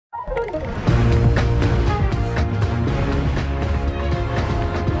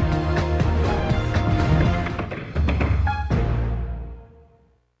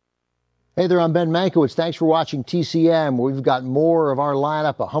Hey there, I'm Ben Mankiewicz. Thanks for watching TCM. We've got more of our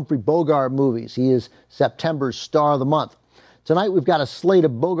lineup of Humphrey Bogart movies. He is September's Star of the Month. Tonight we've got a slate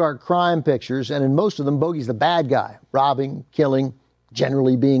of Bogart crime pictures, and in most of them, Bogey's the bad guy, robbing, killing,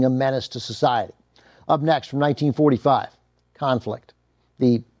 generally being a menace to society. Up next from 1945, Conflict.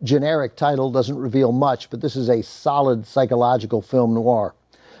 The generic title doesn't reveal much, but this is a solid psychological film noir.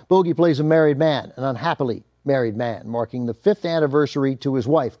 Bogey plays a married man, an unhappily married man, marking the 5th anniversary to his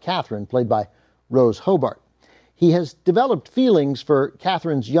wife, Catherine, played by Rose Hobart. He has developed feelings for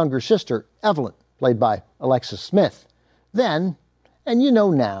Catherine's younger sister, Evelyn, played by Alexis Smith. Then, and you know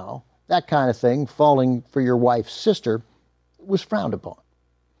now, that kind of thing, falling for your wife's sister, was frowned upon.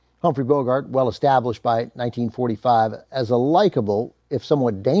 Humphrey Bogart, well established by 1945 as a likable, if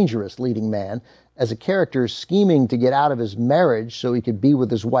somewhat dangerous leading man, as a character scheming to get out of his marriage so he could be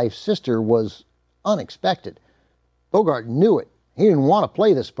with his wife's sister, was unexpected. Bogart knew it. He didn't want to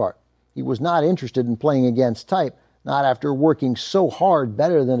play this part. He was not interested in playing against type, not after working so hard,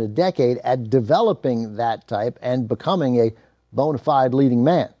 better than a decade, at developing that type and becoming a bona fide leading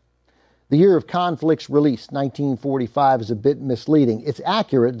man. The year of Conflict's release, 1945, is a bit misleading. It's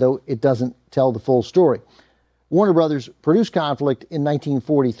accurate, though it doesn't tell the full story. Warner Brothers produced Conflict in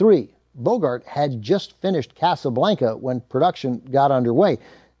 1943. Bogart had just finished Casablanca when production got underway.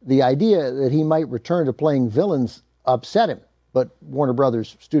 The idea that he might return to playing villains upset him, but Warner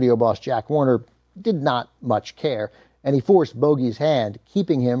Brothers studio boss Jack Warner did not much care, and he forced Bogey's hand,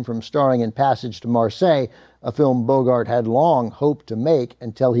 keeping him from starring in Passage to Marseille, a film Bogart had long hoped to make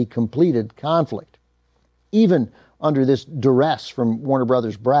until he completed Conflict. Even under this duress from Warner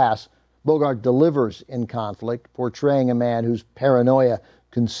Brothers brass, Bogart delivers in Conflict, portraying a man whose paranoia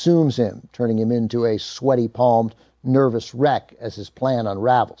consumes him, turning him into a sweaty-palmed, nervous wreck as his plan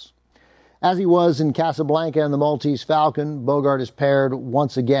unravels. As he was in Casablanca and the Maltese Falcon, Bogart is paired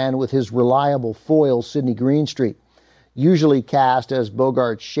once again with his reliable foil, Sidney Greenstreet. Usually cast as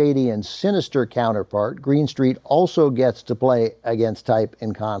Bogart's shady and sinister counterpart, Greenstreet also gets to play against type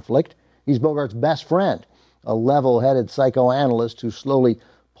in Conflict. He's Bogart's best friend, a level-headed psychoanalyst who slowly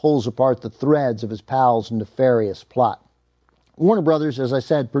pulls apart the threads of his pal's nefarious plot. Warner Brothers, as I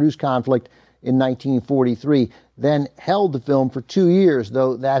said, produced Conflict in 1943, then held the film for 2 years,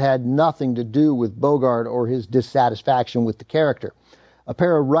 though that had nothing to do with Bogart or his dissatisfaction with the character. A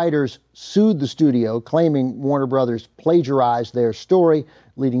pair of writers sued the studio, claiming Warner Brothers plagiarized their story,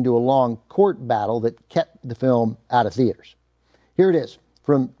 leading to a long court battle that kept the film out of theaters. Here it is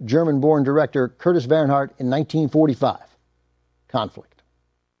from German-born director Curtis Bernhardt in 1945, Conflict.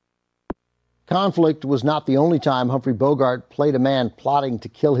 Conflict was not the only time Humphrey Bogart played a man plotting to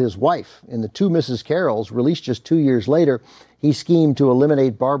kill his wife. In The Two Mrs. Carols, released just 2 years later, he schemed to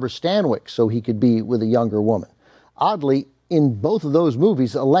eliminate Barbara Stanwyck so he could be with a younger woman. Oddly, in both of those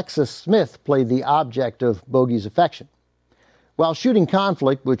movies, Alexis Smith played the object of Bogey's affection. While shooting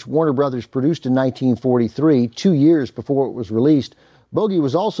Conflict, which Warner Brothers produced in 1943, 2 years before it was released, Bogey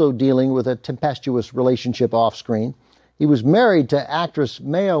was also dealing with a tempestuous relationship off-screen. He was married to actress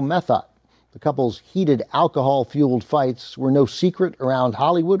Mayo Methot. The couple's heated alcohol-fueled fights were no secret around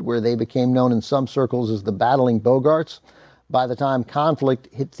Hollywood, where they became known in some circles as the Battling Bogarts. By the time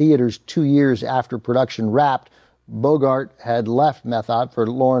Conflict hit theaters 2 years after production wrapped, Bogart had left Methot for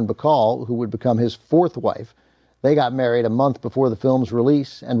Lauren Bacall, who would become his 4th wife. They got married a month before the film's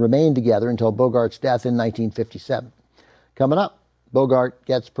release and remained together until Bogart's death in 1957. Coming up, Bogart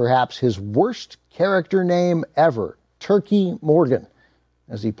gets perhaps his worst character name ever, Turkey Morgan,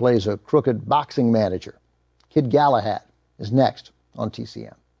 as he plays a crooked boxing manager. Kid Galahad is next on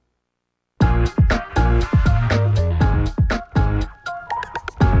TCM.